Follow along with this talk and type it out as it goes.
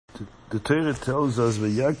The Torah tells us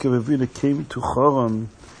when Yaakov Avinu came to Choron,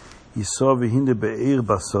 he saw v'hine be'er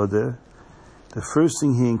basodeh. The first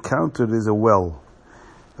thing he encountered is a well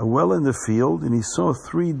in the field, and he saw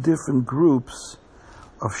three different groups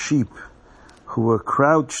of sheep who were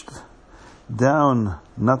crouched down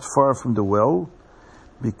not far from the well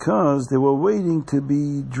because they were waiting to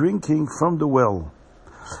be drinking from the well.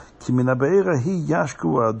 Ki min ha'be'er hi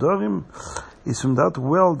yashku ha'adorim, is from that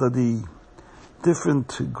well that the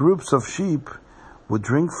different groups of sheep would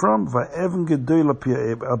drink from. But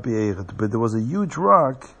there was a huge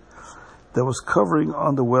rock that was covering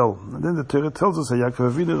on the well. And then the Torah tells us that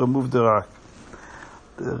Yaakov Avinu removed the rock.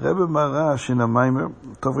 The Rebbe Marash in a Maimer,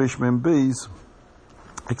 Tov Reish Mem Beis,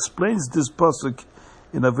 explains this pasuk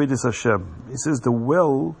in Avodas Hashem. He says the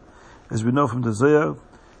well, as we know from the Zohar,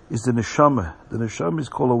 is the neshama. The neshama is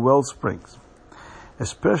called a wellspring.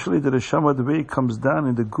 Especially the neshama, the way it comes down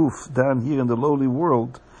in the guf, down here in the lowly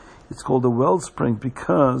world, it's called a wellspring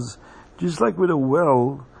because, just like with a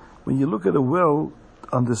well, when you look at a well,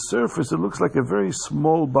 on the surface it looks like a very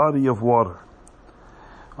small body of water.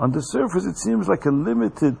 On the surface it seems like a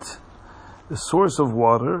limited source of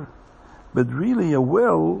water, but really a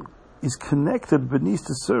well is connected beneath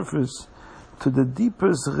the surface to the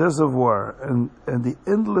deepest reservoir and the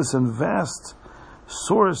endless and vast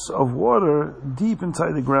source of water deep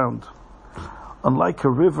inside the ground. Unlike a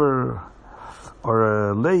river or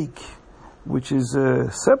a lake, which is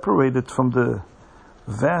separated from the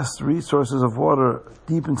vast resources of water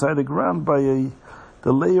deep inside the ground by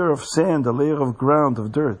the layer of sand, a layer of ground,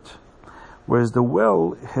 of dirt, whereas the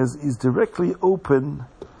well is directly open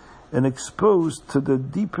and exposed to the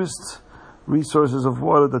deepest resources of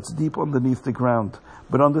water that's deep underneath the ground.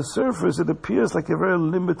 But on the surface it appears like a very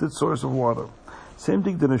limited source of water. Same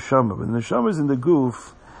thing the neshama. When the neshama is in the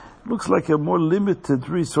guf, it looks like a more limited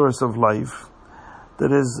resource of life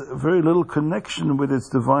that has very little connection with its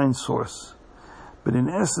divine source. But in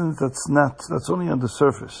essence, that's only on the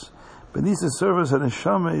surface. Beneath the surface, a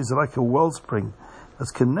neshama is like a wellspring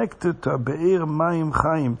that's connected to a be'er mayim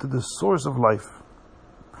chayim, to the source of life.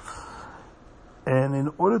 And in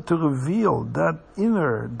order to reveal that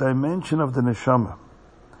inner dimension of the neshama,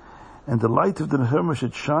 and the light of the neshama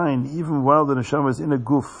should shine even while the neshama is in a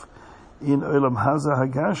guf, in Olam Haza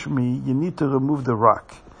Hagashmi, you need to remove the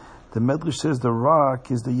rock. The Medrash says the rock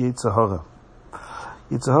is the Yetzer Hara.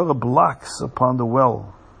 Yetzer Hara blocks upon the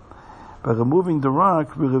well. By removing the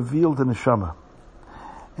rock, we reveal the neshama.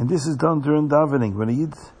 And this is done during davening, when a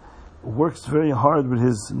Yid works very hard with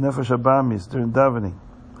his Nefesh Abamis during davening,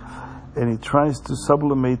 and he tries to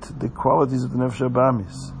sublimate the qualities of the Nefesh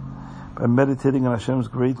Abamis by meditating on Hashem's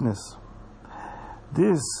greatness.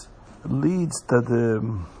 This leads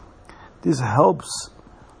this helps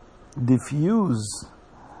diffuse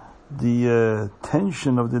the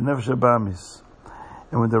tension of the Nefesh Abamis.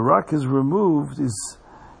 And when the rock is removed,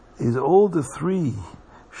 is all the three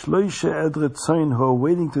Shloisha Edrei Tzayin who are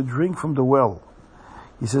waiting to drink from the well.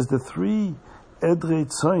 He says the three Edrei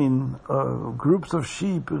Tzayin, groups of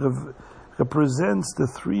sheep, represents the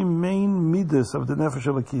three main midas of the Nefesh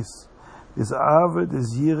Elokis. There's Ava,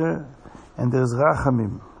 there's Yireh, and there's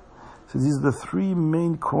Rachamim. So these are the three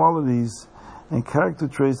main qualities and character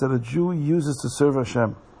traits that a Jew uses to serve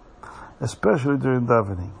Hashem, especially during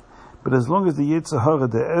davening. But as long as the Yetzer Hara,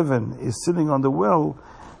 the Evan, is sitting on the well,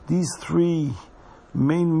 these three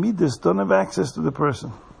main midas don't have access to the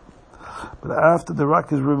person. But after the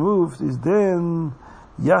rock is removed, is then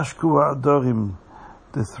Yashku ha'adorim.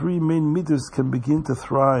 The three main midas can begin to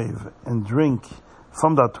thrive and drink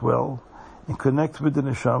from that well and connect with the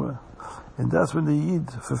neshama. And that's when the Yid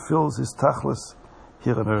fulfills his tachlis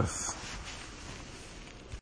here on earth.